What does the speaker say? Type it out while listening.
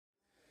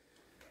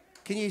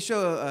Can you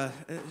show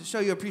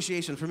your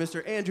appreciation for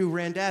Mr. Andrew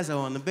Randazzo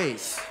on the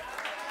bass?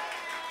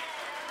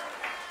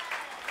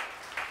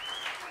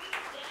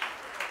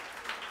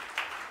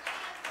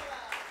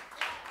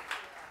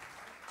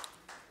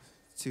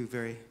 Two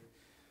very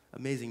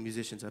amazing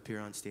musicians up here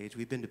on stage.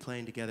 We've been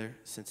playing together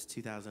since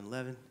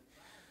 2011,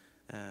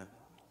 and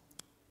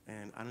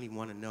I don't even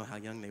want to know how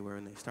young they were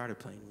when they started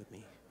playing with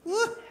me.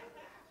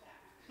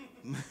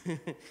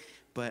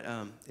 But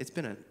it's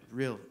been a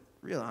real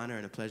honor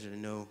and a pleasure to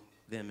know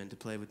them and to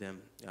play with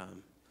them.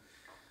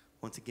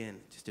 Once again,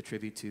 just a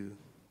tribute to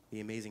the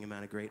amazing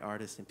amount of great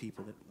artists and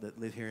people that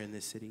live here in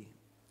this city.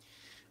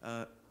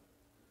 The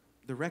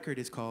record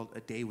is called A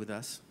Day With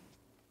Us,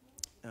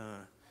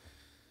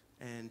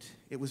 and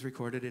it was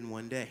recorded in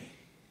one day.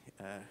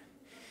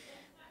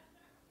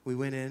 We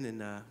went in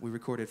and we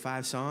recorded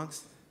 5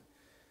 songs.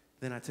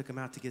 Then I took them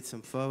out to get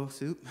some pho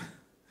soup.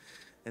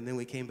 And then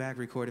we came back,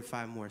 recorded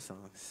 5 more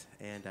songs.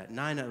 And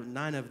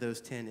 9 of those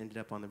 10 ended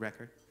up on the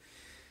record.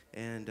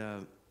 And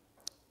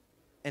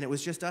it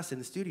was just us in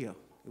the studio.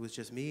 It was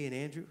just me and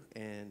Andrew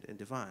and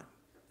Devonne.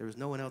 There was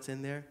no one else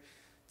in there.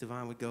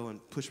 Devonne would go and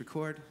push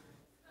record,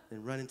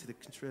 then run into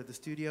the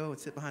studio and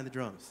sit behind the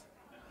drums.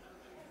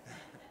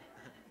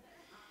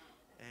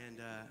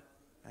 And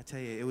I tell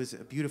you, it was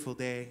a beautiful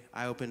day.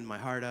 I opened my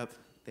heart up.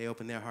 They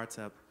opened their hearts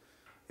up.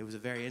 It was a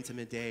very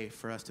intimate day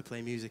for us to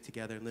play music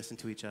together and listen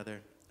to each other.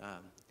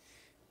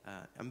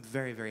 I'm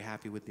very, very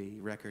happy with the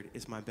record.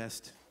 It's my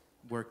best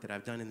work that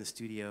I've done in the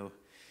studio,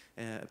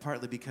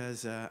 partly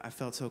because I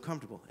felt so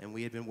comfortable. And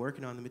we had been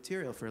working on the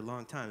material for a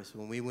long time. So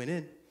when we went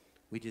in,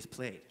 we just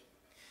played.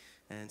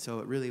 And so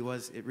it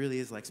really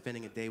is like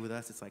spending a day with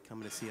us. It's like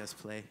coming to see us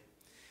play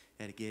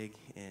at a gig.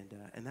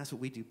 And that's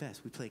what we do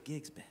best. We play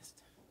gigs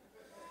best.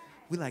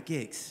 We like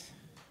gigs.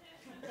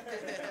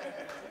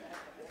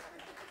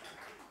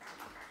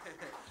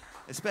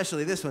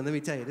 Especially this one, let me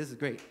tell you, this is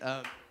great.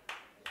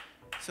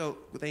 So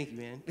thank you,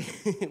 man.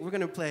 We're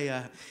gonna play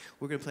a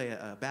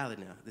ballad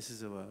now. This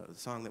is a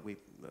song that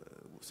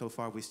so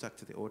far we stuck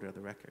to the order of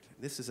the record.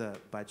 This is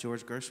by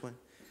George Gershwin.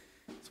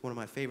 It's one of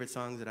my favorite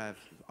songs that I've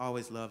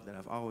always loved, that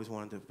I've always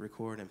wanted to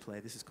record and play.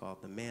 This is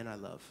called "The Man I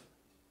Love"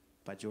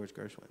 by George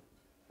Gershwin.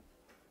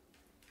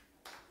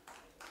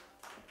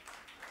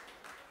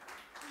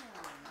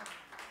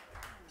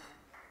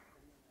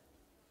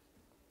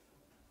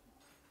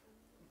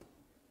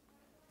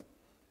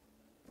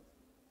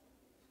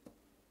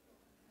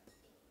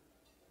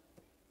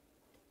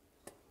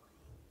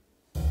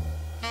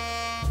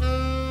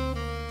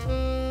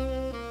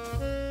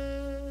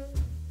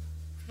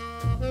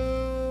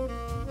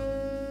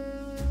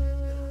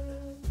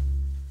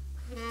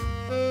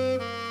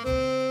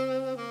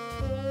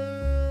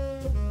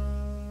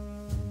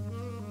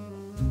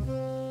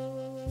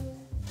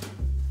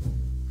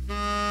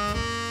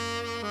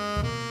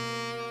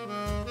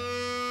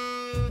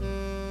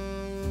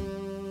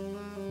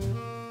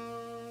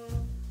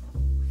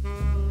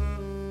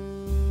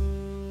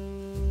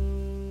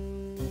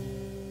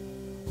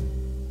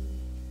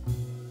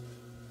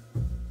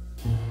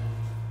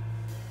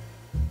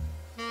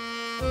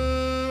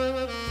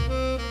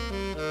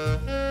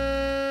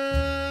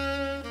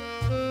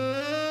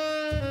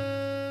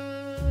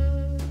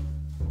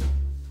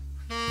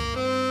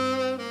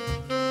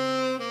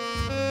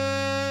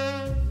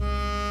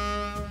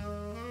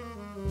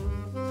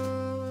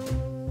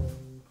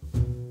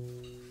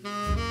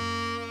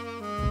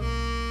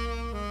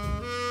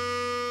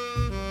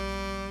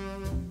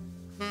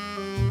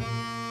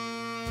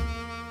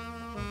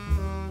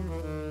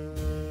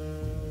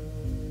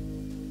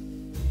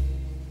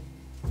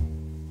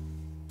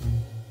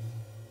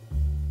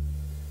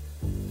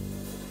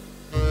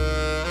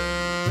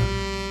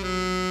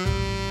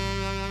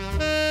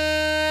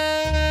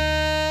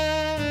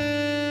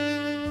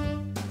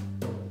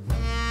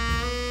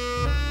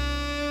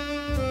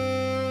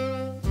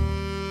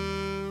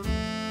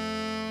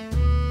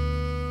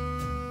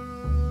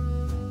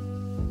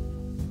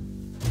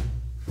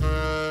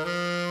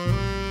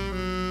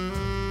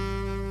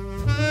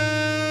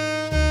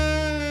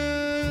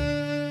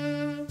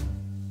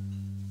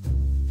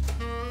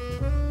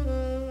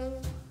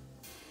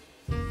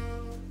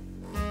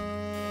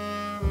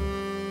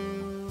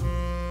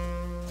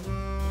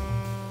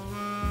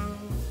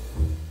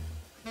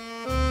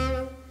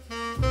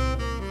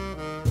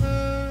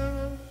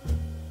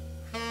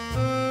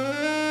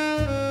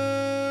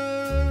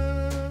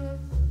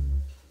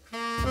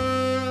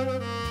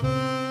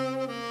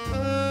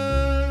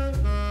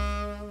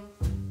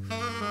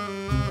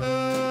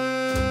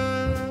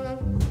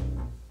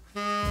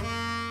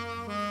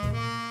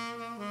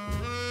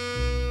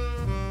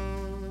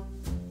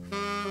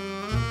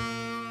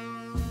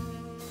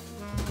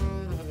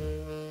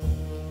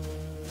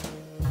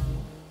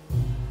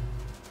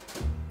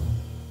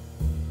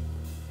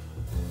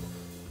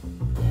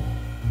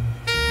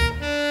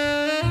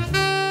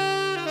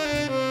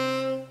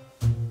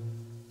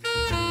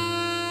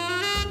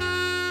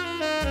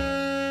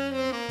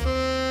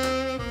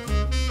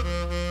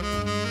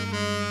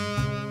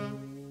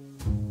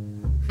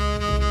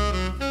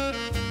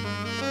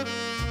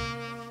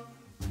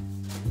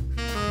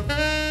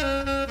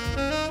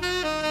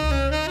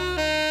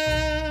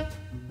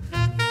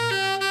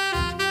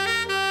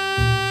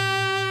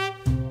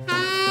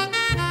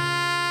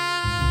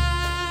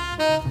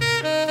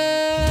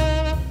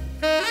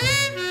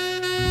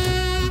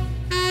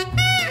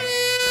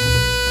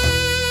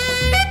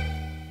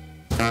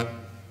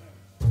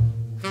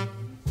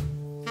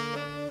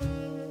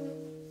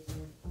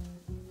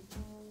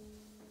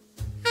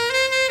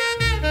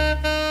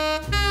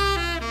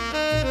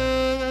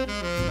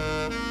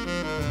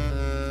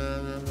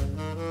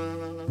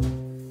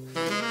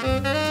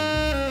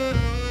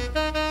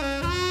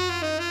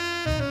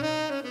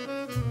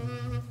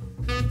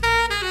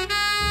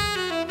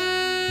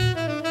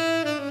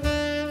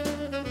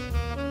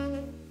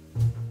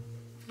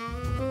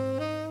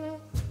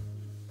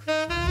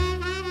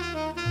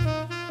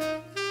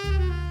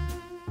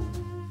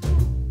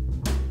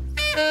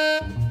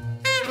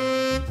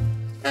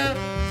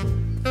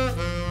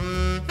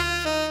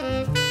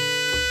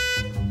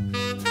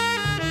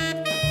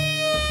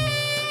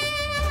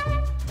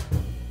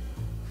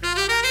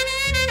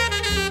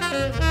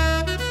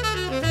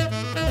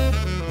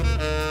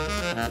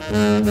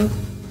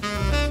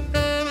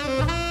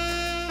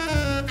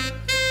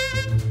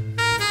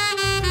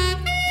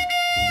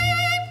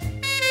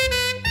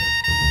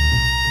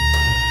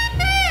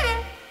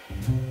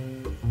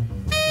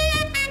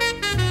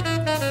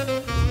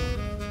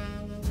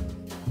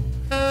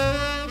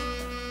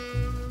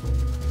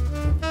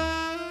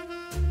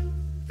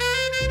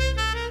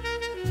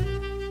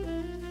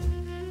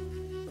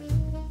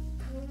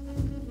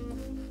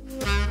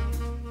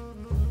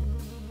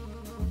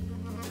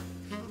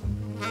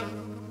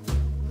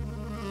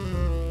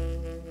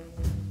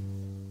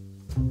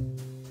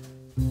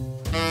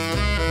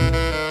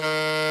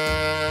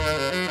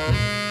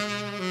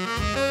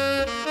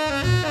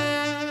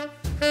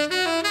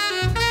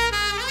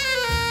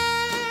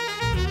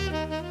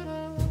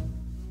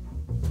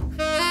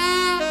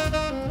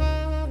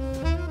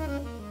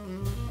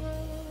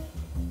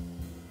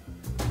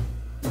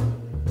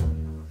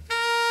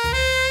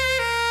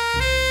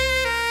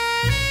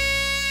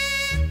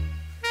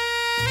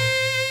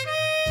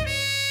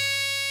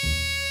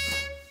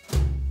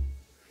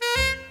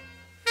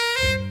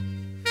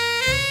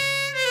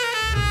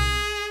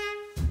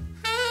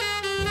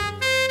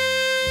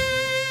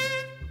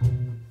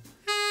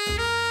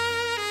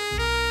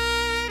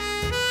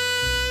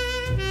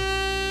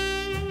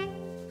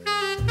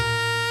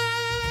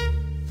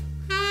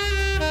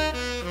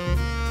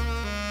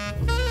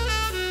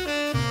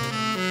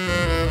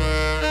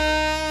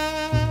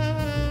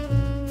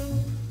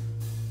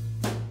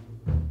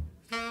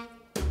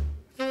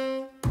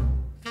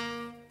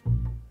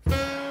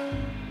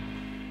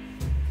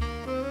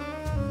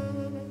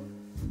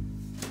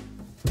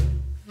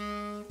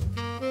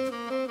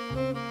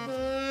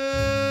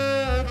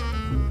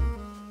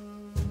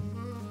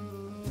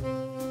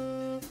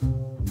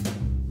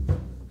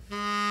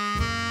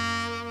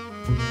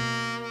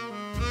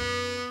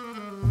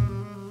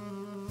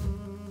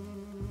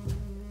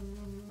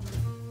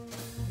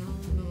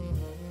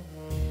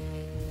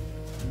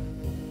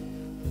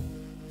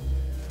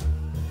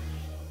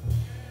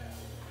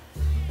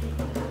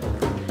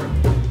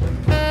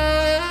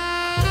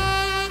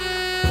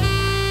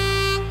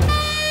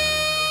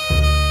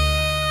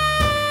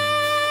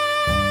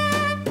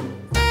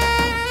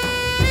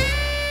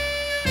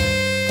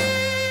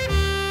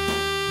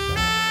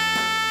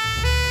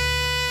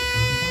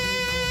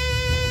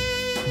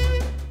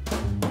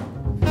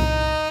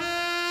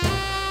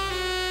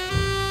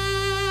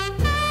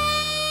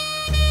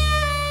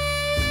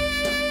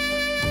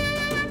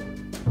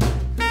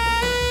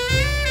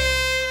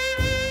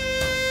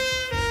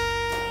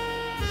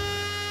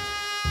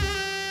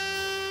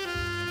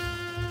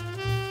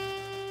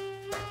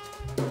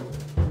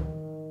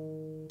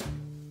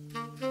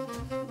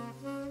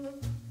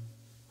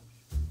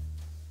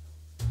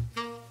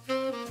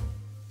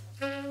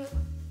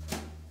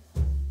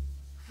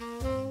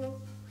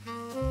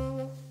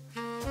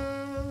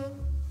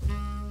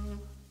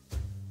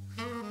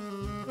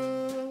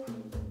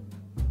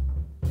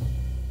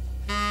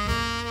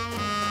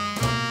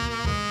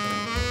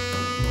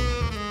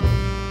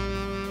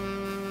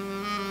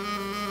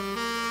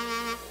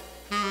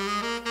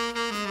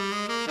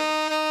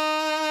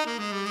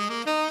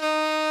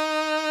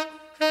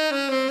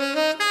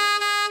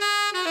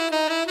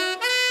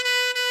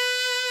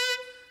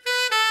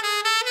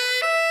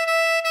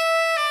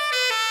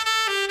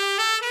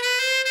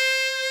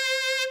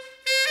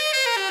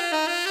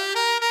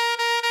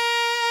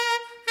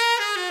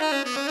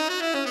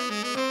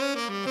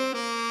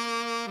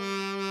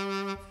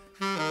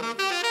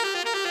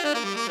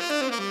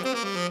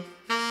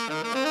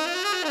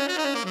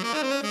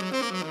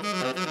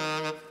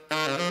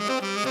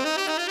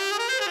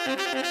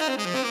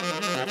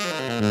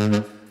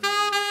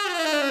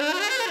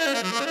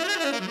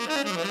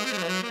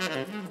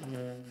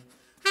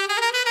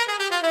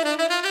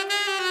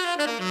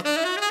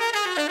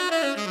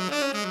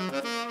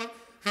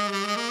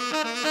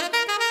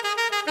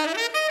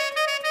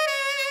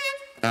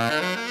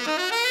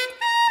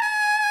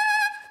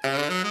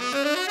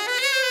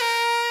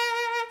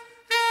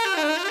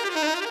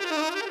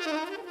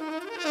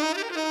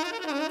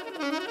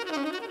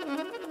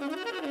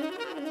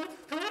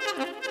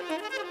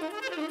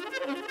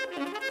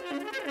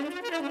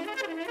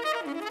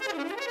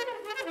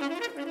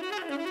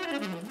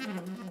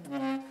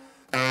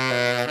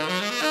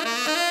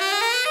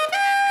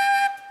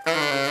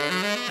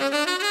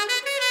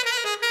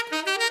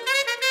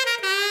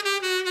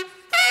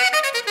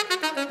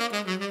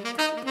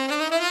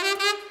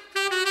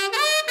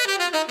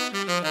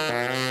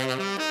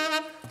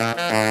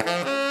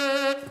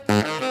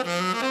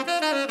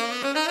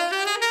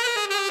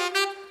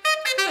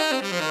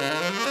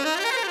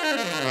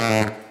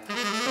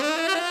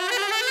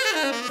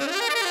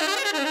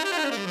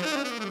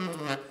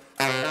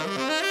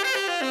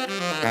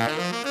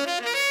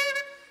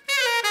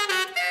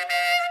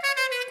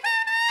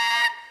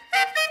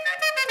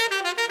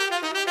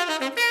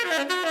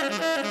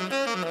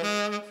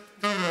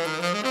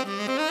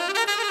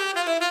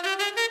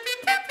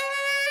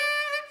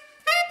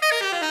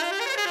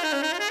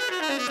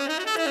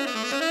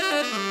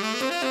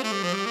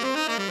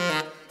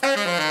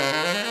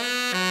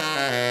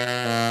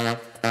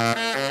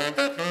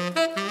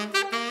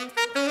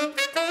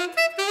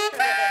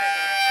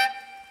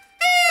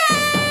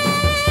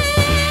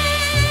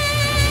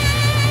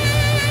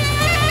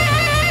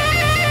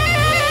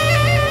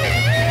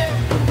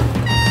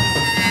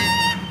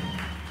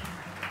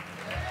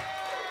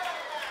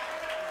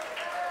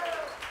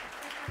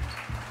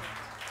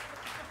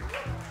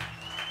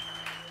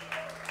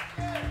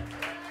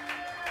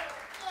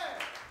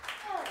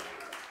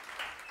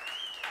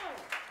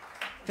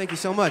 Thank you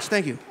so much.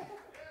 Thank you.